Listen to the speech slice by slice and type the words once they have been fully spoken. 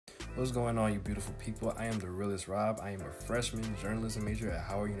What's going on, you beautiful people? I am the realest Rob. I am a freshman journalism major at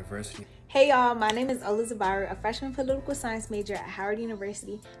Howard University. Hey y'all, my name is Elizabeth, a freshman political science major at Howard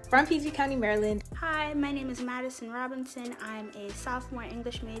University from PG County, Maryland. Hi, my name is Madison Robinson. I'm a sophomore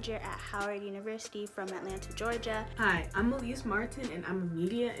English major at Howard University from Atlanta, Georgia. Hi, I'm Elise Martin, and I'm a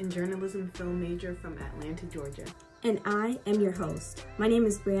media and journalism film major from Atlanta, Georgia. And I am your host. My name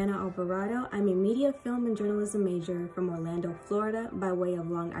is Brianna Alvarado. I'm a media, film, and journalism major from Orlando, Florida, by way of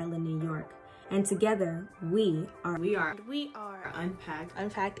Long Island, New York. And together, we are Unpacked,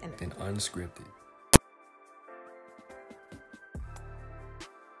 Unpacked, and Unscripted.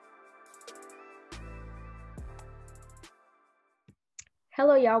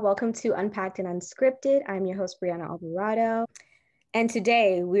 Hello, y'all. Welcome to Unpacked and Unscripted. I'm your host, Brianna Alvarado. And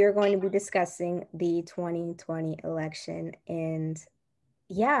today we are going to be discussing the 2020 election and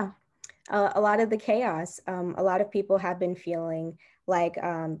a lot of the chaos. A lot of people have been feeling like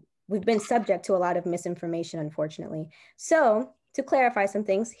we've been subject to a lot of misinformation, unfortunately. So to clarify some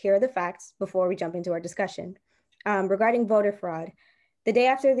things, here are the facts before we jump into our discussion. Regarding voter fraud, the day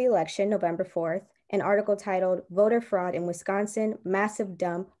after the election, November 4th, an article titled "Voter Fraud in Wisconsin, Massive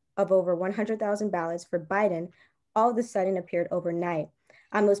Dump of Over 100,000 Ballots for Biden" all of a sudden appeared overnight.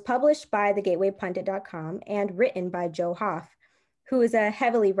 It was published by thegatewaypundit.com and written by Joe Hoff, who is a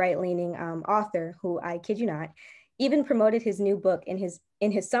heavily right-leaning author who, I kid you not, even promoted his new book in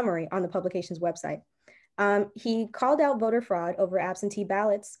his summary on the publication's website. He called out voter fraud over absentee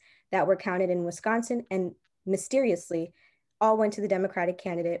ballots that were counted in Wisconsin and mysteriously all went to the Democratic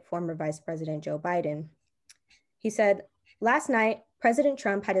candidate, former Vice President Joe Biden. He said, "Last night, President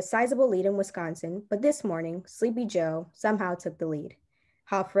Trump had a sizable lead in Wisconsin, but this morning, Sleepy Joe somehow took the lead,"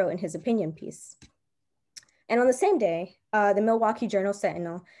 Hoff wrote in his opinion piece. And on the same day, the Milwaukee Journal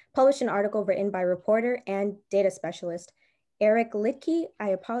Sentinel published an article written by reporter and data specialist Eric Litke, I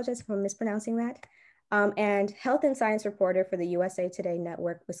apologize if I'm mispronouncing that, and health and science reporter for the USA Today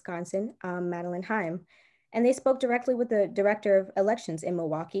Network Wisconsin, Madeline Heim. And they spoke directly with the director of elections in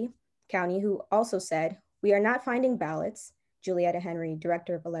Milwaukee County, who also said, "We are not finding ballots," Julietta Henry,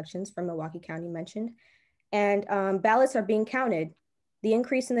 director of elections from Milwaukee County, mentioned, and ballots are being counted. The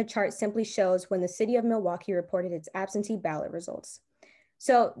increase in the chart simply shows when the city of Milwaukee reported its absentee ballot results.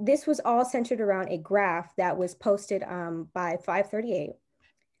 So this was all centered around a graph that was posted by 538,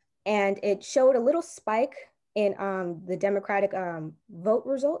 and it showed a little spike in the Democratic vote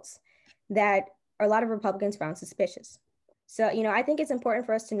results that a lot of Republicans found suspicious. So, I think it's important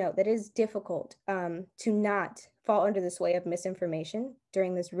for us to note that it is difficult to not fall under the sway of misinformation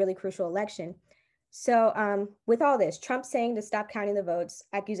during this really crucial election. So with all this, Trump saying to stop counting the votes,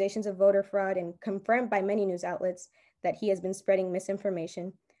 accusations of voter fraud, and confirmed by many news outlets that he has been spreading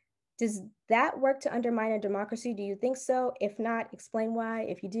misinformation, does that work to undermine a democracy? Do you think so? If not, explain why.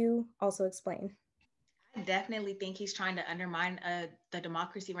 If you do, also explain. I definitely think he's trying to undermine the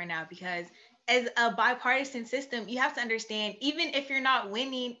democracy right now, because as a bipartisan system, you have to understand, even if you're not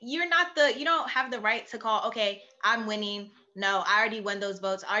winning, you don't have the right to call, okay, I'm winning. No, I already won those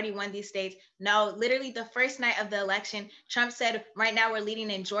votes. I already won these states. No, literally the first night of the election, Trump said, right now we're leading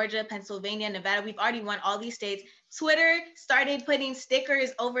in Georgia, Pennsylvania, Nevada. We've already won all these states. Twitter started putting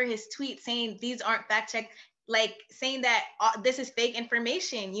stickers over his tweets saying these aren't fact checked, like saying that this is fake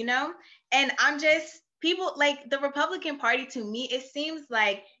information, And people like the Republican Party, to me, it seems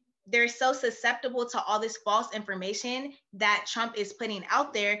like they're so susceptible to all this false information that Trump is putting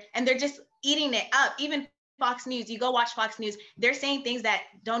out there, and they're just eating it up. Even Fox News, you go watch Fox News, they're saying things that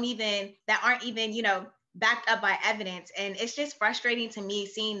aren't even, backed up by evidence. And it's just frustrating to me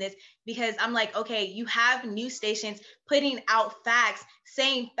seeing this, because I'm like, okay, you have news stations putting out facts,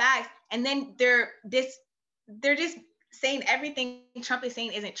 saying facts, and then they're just saying everything Trump is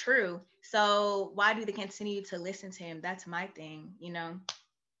saying isn't true. So why do they continue to listen to him? That's my thing,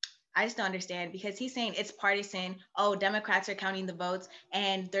 I just don't understand, because he's saying it's partisan. Oh, Democrats are counting the votes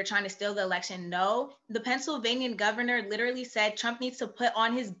and they're trying to steal the election. No, the Pennsylvania governor literally said Trump needs to put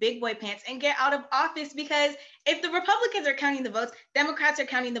on his big boy pants and get out of office, because if the Republicans are counting the votes, Democrats are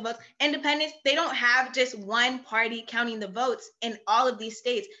counting the votes, independents, they don't have just one party counting the votes in all of these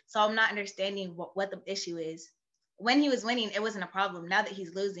states. So I'm not understanding what the issue is. When he was winning, it wasn't a problem. Now that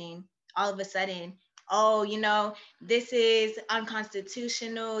he's losing, all of a sudden, oh, this is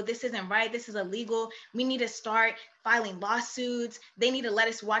unconstitutional. This isn't right. This is illegal. We need to start filing lawsuits. They need to let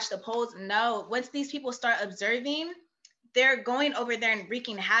us watch the polls. No, once these people start observing, they're going over there and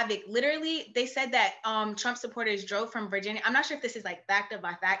wreaking havoc. Literally, they said that Trump supporters drove from Virginia. I'm not sure if this is like backed up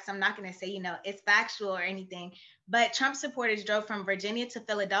by facts. I'm not going to say, it's factual or anything, but Trump supporters drove from Virginia to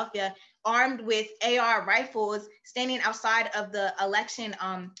Philadelphia armed with AR rifles standing outside of the election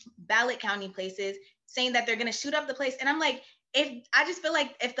ballot counting places, saying that they're going to shoot up the place. And I'm like, if I just feel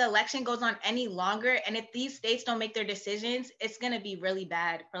like if the election goes on any longer and if these states don't make their decisions, it's going to be really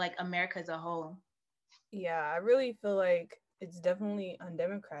bad for like America as a whole. Yeah, I really feel like it's definitely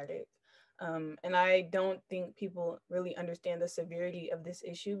undemocratic. And I don't think people really understand the severity of this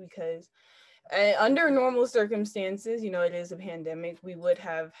issue because under normal circumstances, it is a pandemic, we would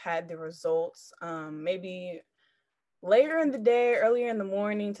have had the results maybe later in the day, earlier in the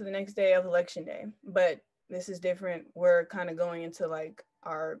morning to the next day of election day. But this is different. We're kind of going into like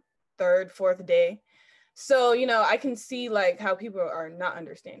our third, fourth day. So, I can see like how people are not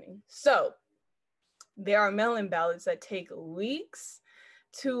understanding. So there are mail-in ballots that take weeks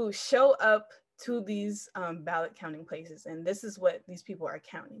to show up to these ballot counting places. And this is what these people are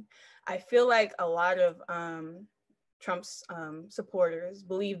counting. I feel like a lot of Trump's supporters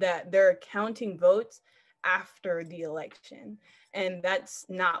believe that they're counting votes after the election. And that's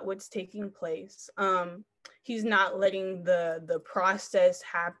not what's taking place. He's not letting the process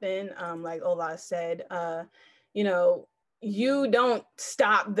happen. Like Ola said, you don't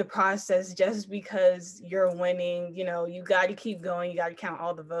stop the process just because you're winning. You got to keep going. You got to count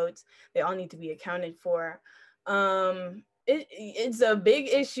all the votes. They all need to be accounted for. It's a big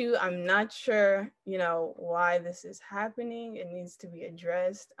issue. I'm not sure, why this is happening. It needs to be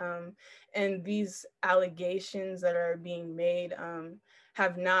addressed. And these allegations that are being made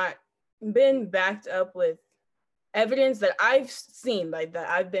have not been backed up with evidence that I've seen, like that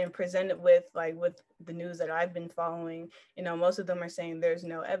I've been presented with, like with the news that I've been following. Most of them are saying there's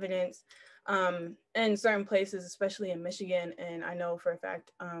no evidence. In certain places, especially in Michigan, and I know for a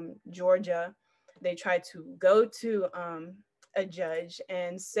fact, Georgia, they tried to go to a judge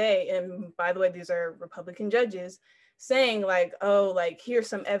and say, and by the way, these are Republican judges, saying like, oh, like here's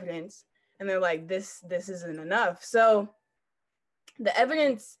some evidence. And they're like, this isn't enough. So the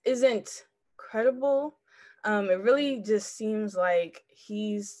evidence isn't credible. It really just seems like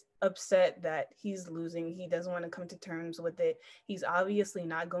he's upset that he's losing. He doesn't want to come to terms with it. He's obviously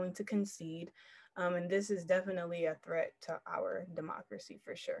not going to concede. And this is definitely a threat to our democracy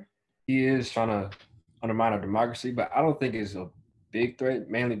for sure. He is trying to undermine our democracy, but I don't think it's a big threat,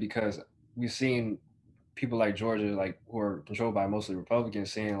 mainly because we've seen people like Georgia, like who are controlled by mostly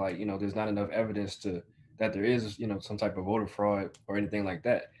Republicans, saying like, there's not enough evidence that there is, some type of voter fraud or anything like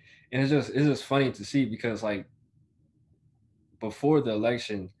that. And it's just funny to see because like before the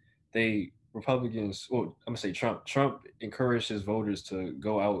election, Republicans, well, I'm gonna say Trump encouraged his voters to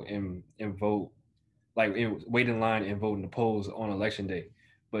go out and vote, like wait in line and vote in the polls on election day.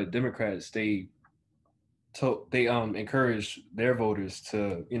 But Democrats, they encourage their voters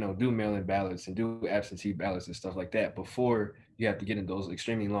to do mail-in ballots and do absentee ballots and stuff like that before you have to get in those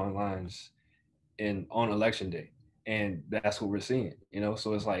extremely long lines on election day. And that's what we're seeing.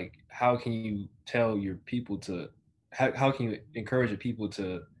 So it's like, how can you tell your people to how can you encourage your people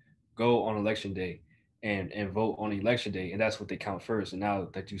to go on election day and vote on election day, and that's what they count first. And now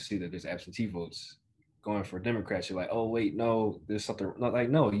that you see that there's absentee votes going for Democrats, you're like, oh wait, no, there's something. Not like,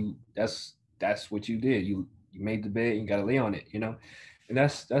 no, that's what you did. You made the bed, you got to lay on it, and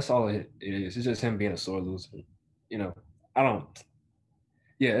that's all it is. It's just him being a sore loser. I don't.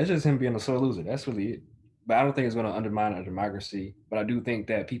 Yeah, it's just him being a sore loser. That's really it. But I don't think it's going to undermine our democracy. But I do think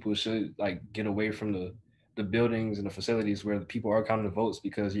that people should like get away from the buildings and the facilities where the people are counting the votes,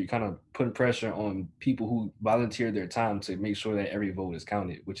 because you're kind of putting pressure on people who volunteer their time to make sure that every vote is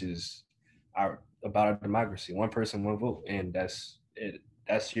counted, which is about our democracy. One person, one vote, and that's it.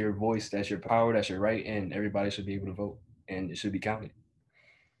 That's your voice, that's your power, that's your right, and everybody should be able to vote, and it should be counted.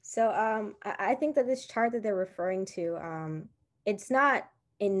 So I think that this chart that they're referring to, it's not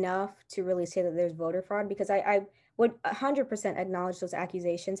enough to really say that there's voter fraud, because I would 100% acknowledge those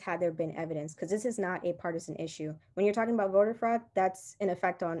accusations had there been evidence, because this is not a partisan issue. When you're talking about voter fraud, that's an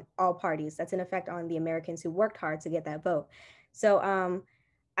effect on all parties. That's an effect on the Americans who worked hard to get that vote. So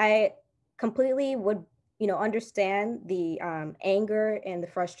I completely would, understand the anger and the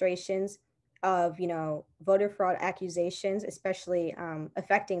frustrations of, voter fraud accusations, especially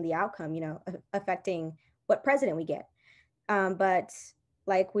affecting the outcome, affecting what president we get. But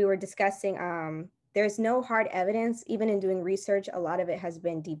like we were discussing, there's no hard evidence. Even in doing research, a lot of it has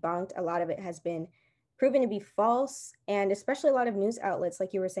been debunked. A lot of it has been proven to be false. And especially a lot of news outlets,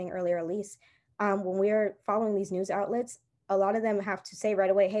 like you were saying earlier, Elise, when we're following these news outlets, a lot of them have to say right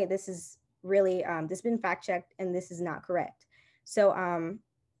away, hey, this is really, this has been fact checked and this is not correct. So,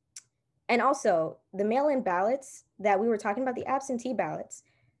 and also the mail-in ballots that we were talking about, the absentee ballots,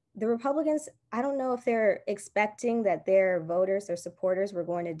 the Republicans, I don't know if they're expecting that their voters or supporters were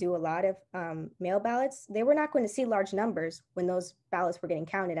going to do a lot of mail ballots. They were not going to see large numbers when those ballots were getting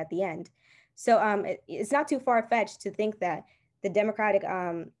counted at the end. So it's not too far-fetched to think that the Democratic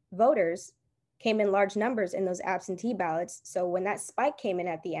voters came in large numbers in those absentee ballots. So when that spike came in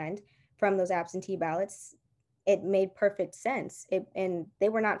at the end from those absentee ballots, it made perfect sense. And they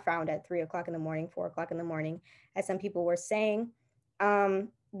were not found at 3 o'clock in the morning, 4 o'clock in the morning, as some people were saying.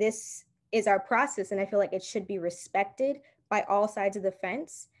 This is our process, and I feel like it should be respected by all sides of the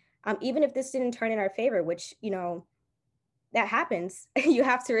fence. Even if this didn't turn in our favor, which, that happens, you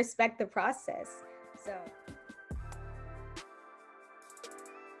have to respect the process. So